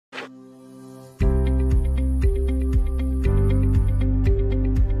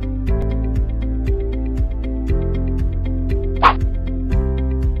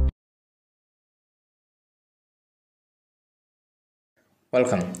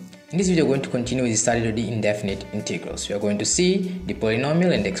Welcome. In this video, we are going to continue with the study of the indefinite integrals. We are going to see the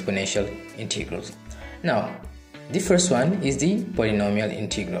polynomial and exponential integrals. Now, the first one is the polynomial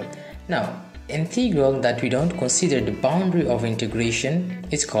integral. Now, integral that we don't consider the boundary of integration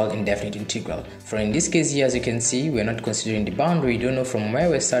is called indefinite integral. For in this case here, as you can see, we are not considering the boundary. We don't know from where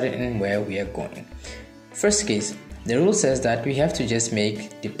we started and where we are going. First case, the rule says that we have to just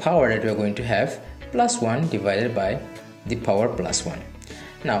make the power that we are going to have plus 1 divided by the power plus 1.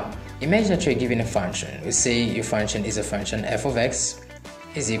 Now, imagine that you're given a function. We say your function is a function f of x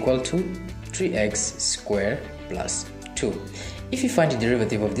is equal to 3x squared plus 2. If you find the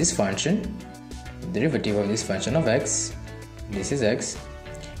derivative of this function of x, this is x,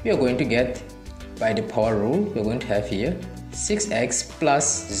 we are going to get, by the power rule, we're going to have here 6x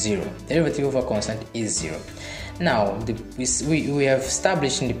plus 0. Derivative of a constant is 0. Now, we have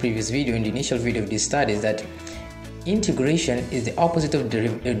established in the previous video, in the initial video of this study, that integration is the opposite of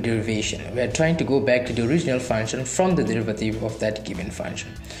derivation. We are trying to go back to the original function from the derivative of that given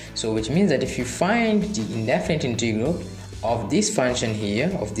function. So which means that if you find the indefinite integral of this function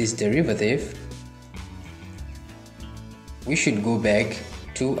here, of this derivative, we should go back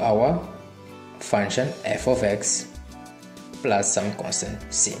to our function f of x plus some constant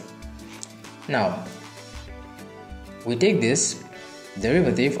c. Now, we take this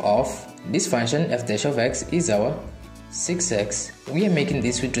derivative of this function f dash of x is our 6x. We are making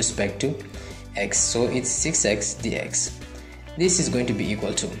this with respect to x, so it's 6x dx. This is going to be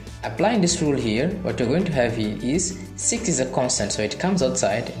equal to, applying this rule here, what we're going to have here is 6 is a constant, so it comes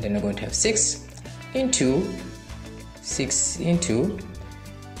outside, and then we're going to have 6 into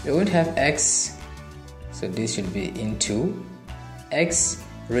we're going to have x, so this should be into x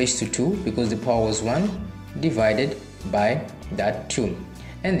raised to 2 because the power was 1 divided by that 2.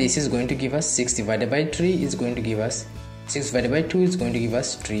 And this is going to give us 6 divided by 3 is going to give us 6 divided by 2 is going to give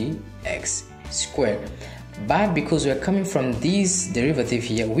us 3x squared. But because we are coming from this derivative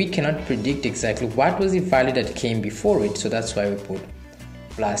here, we cannot predict exactly what was the value that came before it, so that's why we put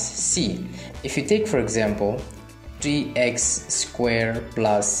plus c. If you take, for example, 3x squared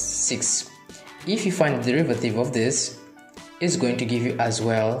plus 6, if you find the derivative of this, it's going to give you as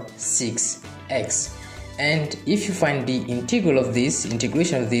well 6x. And if you find the integral of this,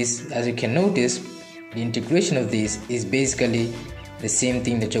 integration of this, as you can notice, the integration of this is basically the same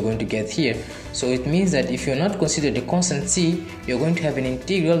thing that you're going to get here. So it means that if you're not considered the constant c, you're going to have an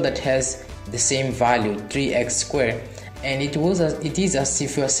integral that has the same value, 3x squared. And it is as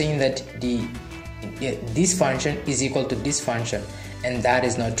if you are saying that this function is equal to this function, and that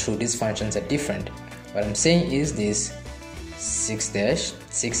is not true. These functions are different. What I'm saying is this 6x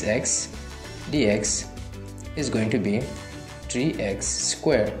dx is going to be 3x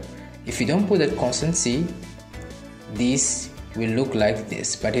squared. If you don't put that constant c, this will look like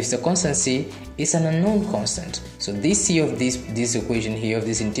this. But if the constant c is an unknown constant, so this c of this equation here, of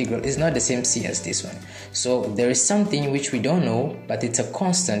this integral, is not the same c as this one. So there is something which we don't know, but it's a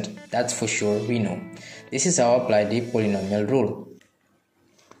constant, that's for sure we know. This is how I apply the polynomial rule.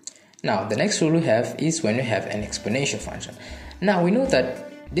 Now, the next rule we have is when we have an exponential function. Now, we know that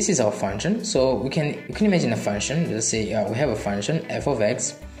this is our function, so we can imagine a function. Let's say we have a function f of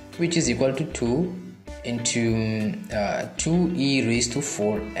x which is equal to 2 into 2e raised to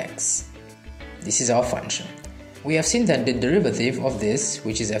 4x. This is our function. We have seen that the derivative of this,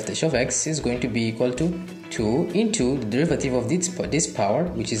 which is f dash of x, is going to be equal to 2 into the derivative of this power,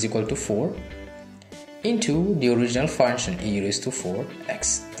 which is equal to 4, into the original function e raised to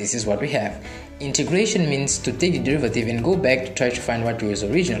 4x. This is what we have. Integration means to take the derivative and go back to try to find what was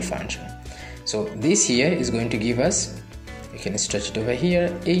the original function. So this here is going to give us, we can stretch it over here,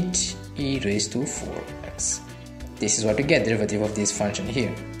 8e raised to 4x. This is what we get, derivative of this function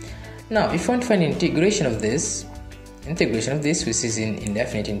here. Now, if you want to find integration of this, which is in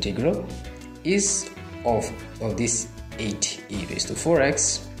indefinite integral, is of this 8e raised to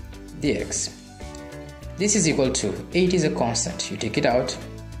 4x dx. This is equal to, 8 is a constant, you take it out,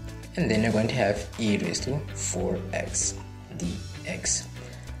 and then you're going to have e raised to 4x dx.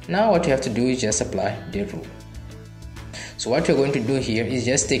 Now what you have to do is just apply the rule. So what you're going to do here is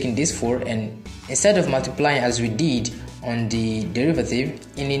just taking this 4, and instead of multiplying as we did on the derivative,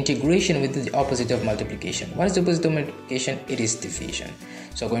 in integration with the opposite of multiplication. What is the opposite of multiplication? It is division.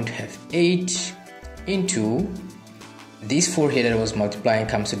 So we're going to have 8 into this 4 here that was multiplying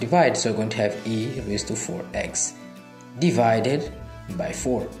comes to divide, so we're going to have e raised to 4x divided by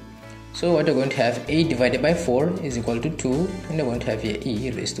 4. So what we're going to have, 8 divided by 4 is equal to 2, and we're going to have here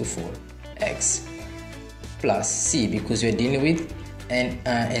e raised to 4x plus c, because we're dealing with an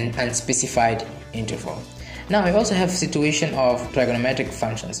unspecified interval. Now we also have situation of trigonometric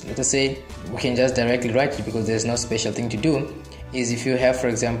functions. Let us say we can just directly write it because there's no special thing to do. Is if you have, for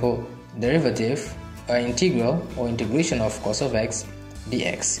example, derivative or integral or integration of cos of x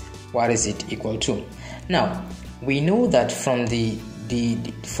dx, what is it equal to? Now we know that from the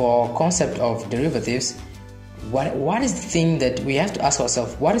for concept of derivatives, what is the thing that we have to ask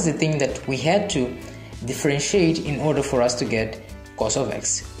ourselves? What is the thing that we had to differentiate in order for us to get cos of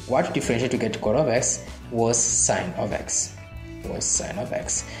x? What to differentiate to get cos of x was sine of x.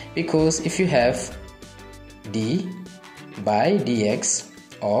 Because if you have d by dx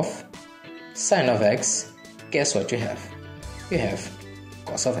of sine of x, guess what you have? You have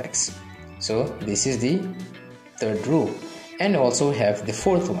cos of x. So this is the third rule. And also have the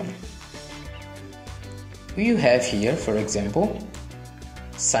fourth one. You have here, for example,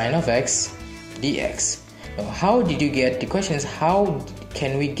 sine of x dx. Now, how did you get, the question is, how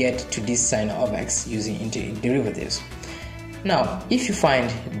can we get to this sine of x using derivatives? Now, if you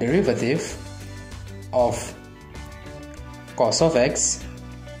find derivative of cos of x,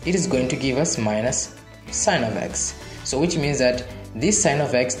 it is going to give us minus sine of x. So which means that this sine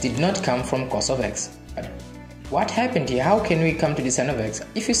of x did not come from cos of x. But what happened here? How can we come to the sine of x?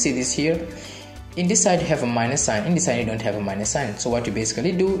 If you see this here, in this side you have a minus sign, in this side you don't have a minus sign. So what you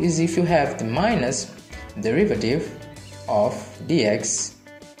basically do is, if you have the minus derivative of dx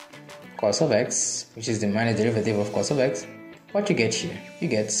cos of x, which is the minus derivative of cos of x, what you get here? You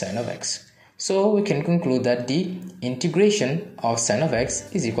get sine of x. So we can conclude that the integration of sine of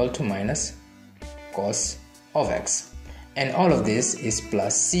x is equal to minus cos of x. And all of this is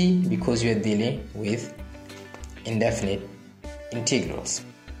plus c because we are dealing with indefinite integrals.